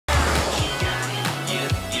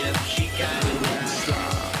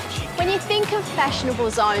fashionable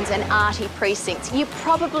zones and arty precincts, you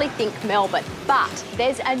probably think Melbourne, but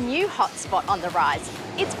there's a new hotspot on the rise.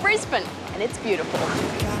 It's Brisbane, and it's beautiful.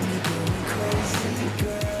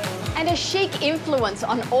 And a chic influence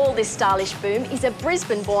on all this stylish boom is a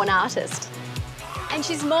Brisbane-born artist. And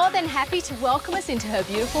she's more than happy to welcome us into her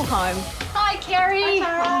beautiful home. Hi, Kerrie.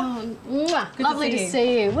 Hi, Oh, lovely to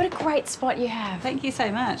see you. What a great spot you have. Thank you so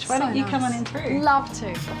much. Why don't you come on in through? Love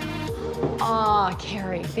to. Oh,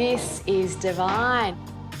 Kerrie, this is divine.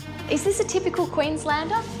 Is this a typical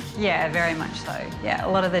Queenslander? Yeah, very much so. Yeah, a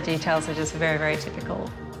lot of the details are just very, very typical.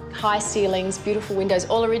 High ceilings, beautiful windows,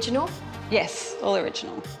 all original? Yes, all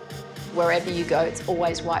original. Wherever you go, it's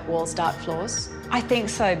always white walls, dark floors? I think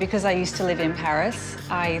so, because I used to live in Paris.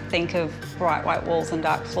 I think of bright white walls and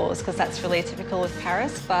dark floors because that's really typical of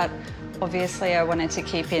Paris, but obviously I wanted to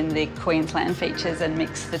keep in the Queensland features and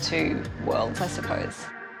mix the two worlds, I suppose.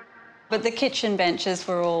 But the kitchen benches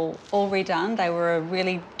were all redone. They were a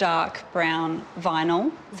really dark brown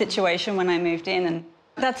vinyl situation when I moved in, and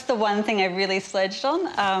that's the one thing I really splurged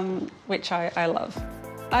on, which I love.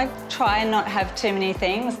 I try and not have too many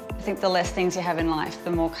things. I think the less things you have in life,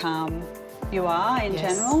 the more calm you are in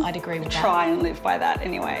general. I'd agree with that. Try and live by that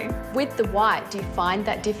anyway. With the white, do you find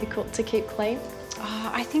that difficult to keep clean?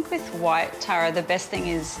 I think with white, Tara, the best thing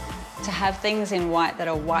is to have things in white that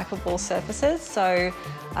are wipeable surfaces. So,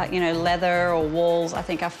 you know, leather or walls, I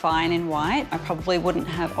think are fine in white. I probably wouldn't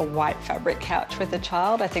have a white fabric couch with a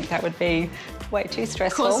child. I think that would be way too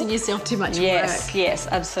stressful. Causing yourself too much work. Yes,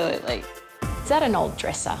 absolutely. Is that an old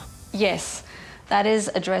dresser? Yes. That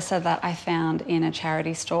is a dresser that I found in a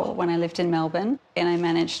charity store when I lived in Melbourne, and I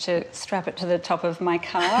managed to strap it to the top of my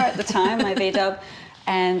car at the time, my VW,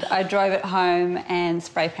 and I drove it home and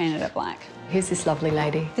spray painted it black. Who's this lovely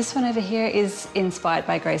lady? This one over here is inspired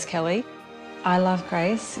by Grace Kelly. I love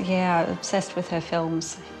Grace. Yeah, obsessed with her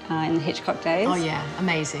films in the Hitchcock days. Oh yeah,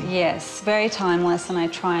 amazing. Yes, very timeless, and I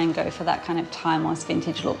try and go for that kind of timeless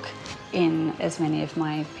vintage look in as many of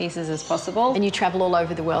my pieces as possible. And you travel all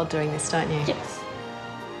over the world doing this, don't you? Yes.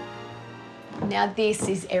 Now this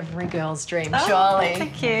is every girl's dream, surely.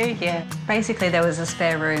 Thank you. Yeah. Basically, there was a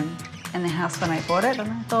spare room in the house when I bought it,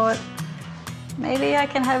 and I thought, maybe I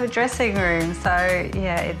can have a dressing room. So,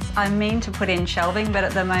 yeah, I mean to put in shelving, but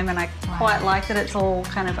at the moment I quite like that it's all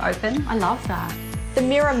kind of open. I love that. The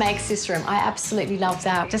mirror makes this room. I absolutely love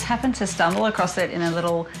that. Just happened to stumble across it in a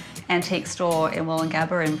little antique store in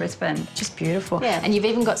Wollongabba in Brisbane. Just beautiful. Yeah. And you've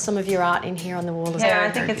even got some of your art in here on the wall as well. Yeah,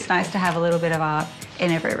 I think it's nice to have a little bit of art in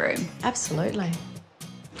every room. Absolutely.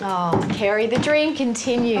 Oh, Kerrie, the dream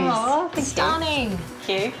continues. Oh, thank you. Stunning.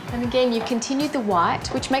 Thank you. And again, you've continued the white,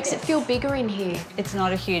 which makes it feel bigger in here. It's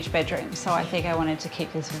not a huge bedroom, so I think I wanted to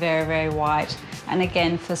keep this very, very white. And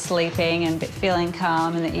again, for sleeping and feeling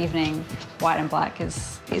calm in the evening, white and black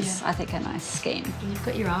is I think, a nice scheme. And you've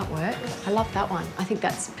got your artwork. I love that one. I think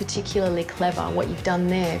that's particularly clever, what you've done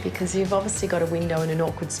there, because you've obviously got a window in an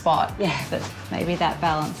awkward spot. Yeah, but maybe that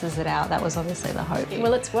balances it out. That was obviously the hope.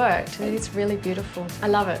 Well, it's worked. It's really beautiful. I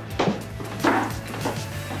love it.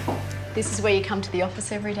 This is where you come to the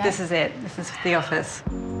office every day? This is it. This is the office.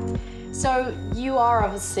 So you are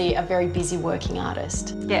obviously a very busy working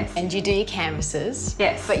artist. Yes. And you do your canvases.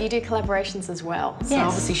 Yes. But you do collaborations as well. So Yes.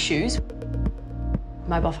 obviously shoes,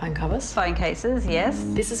 mobile phone covers. Phone cases, yes.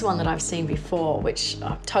 This is one that I've seen before, which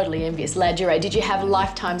I'm totally envious. La Durée, did you have a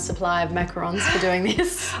lifetime supply of macarons for doing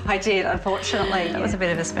this? I did, unfortunately. That was a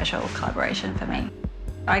bit of a special collaboration for me.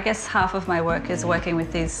 I guess half of my work is working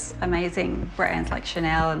with these amazing brands like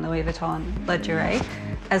Chanel and Louis Vuitton, La Durée,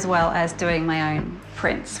 as well as doing my own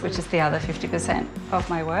prints, which is the other 50% of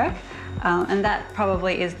my work. And that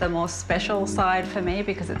probably is the more special side for me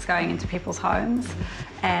because it's going into people's homes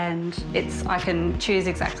and I can choose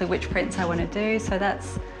exactly which prints I want to do. So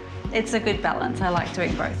it's a good balance. I like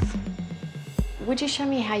doing both. Would you show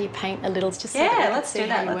me how you paint a little? Just let's do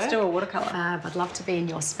that. Let's do a watercolour. I'd love to be in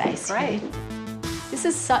your space. Great. This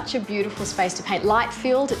is such a beautiful space to paint.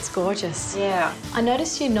 Light-filled, it's gorgeous. Yeah. I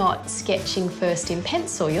notice you're not sketching first in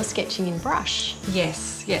pencil, you're sketching in brush.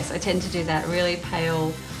 Yes, I tend to do that really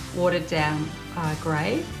pale, watered down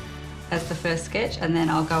grey as the first sketch, and then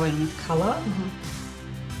I'll go in with colour.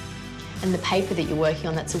 And the paper that you're working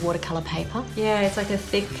on, that's a watercolour paper? Yeah, it's like a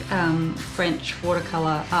thick French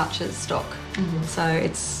watercolour Arches stock. So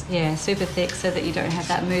it's, super thick so that you don't have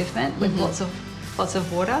that movement with lots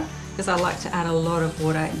of water. Because I like to add a lot of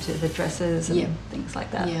water into the dresses and things like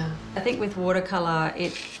that. Yeah. I think with watercolour,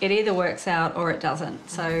 it either works out or it doesn't.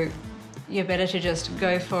 So you're better to just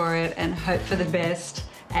go for it and hope for the best.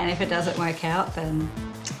 And if it doesn't work out, then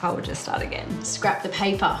I will just start again. Scrap the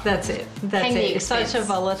paper. That's it. That's Hang it. the It's such a expense.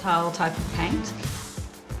 volatile type of paint.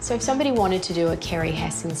 So if somebody wanted to do a Kerrie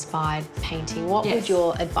Hess inspired painting, what would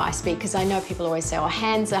your advice be? Because I know people always say, oh,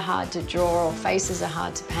 hands are hard to draw or faces are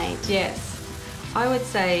hard to paint. Yes. I would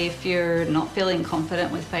say if you're not feeling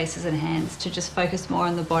confident with faces and hands, to just focus more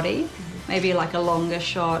on the body. Maybe like a longer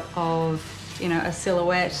shot of, you know, a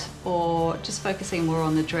silhouette, or just focusing more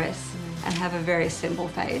on the dress and have a very simple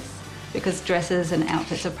face, because dresses and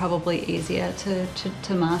outfits are probably easier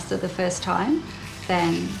to master the first time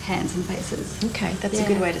than hands and faces. Okay, that's a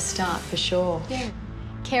good way to start for sure. Yeah.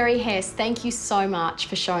 Kerrie Hess, thank you so much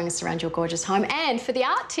for showing us around your gorgeous home and for the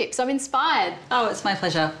art tips. I'm inspired. Oh, it's my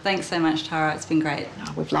pleasure. Thanks so much, Tara. It's been great.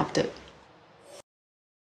 Oh, we've loved it.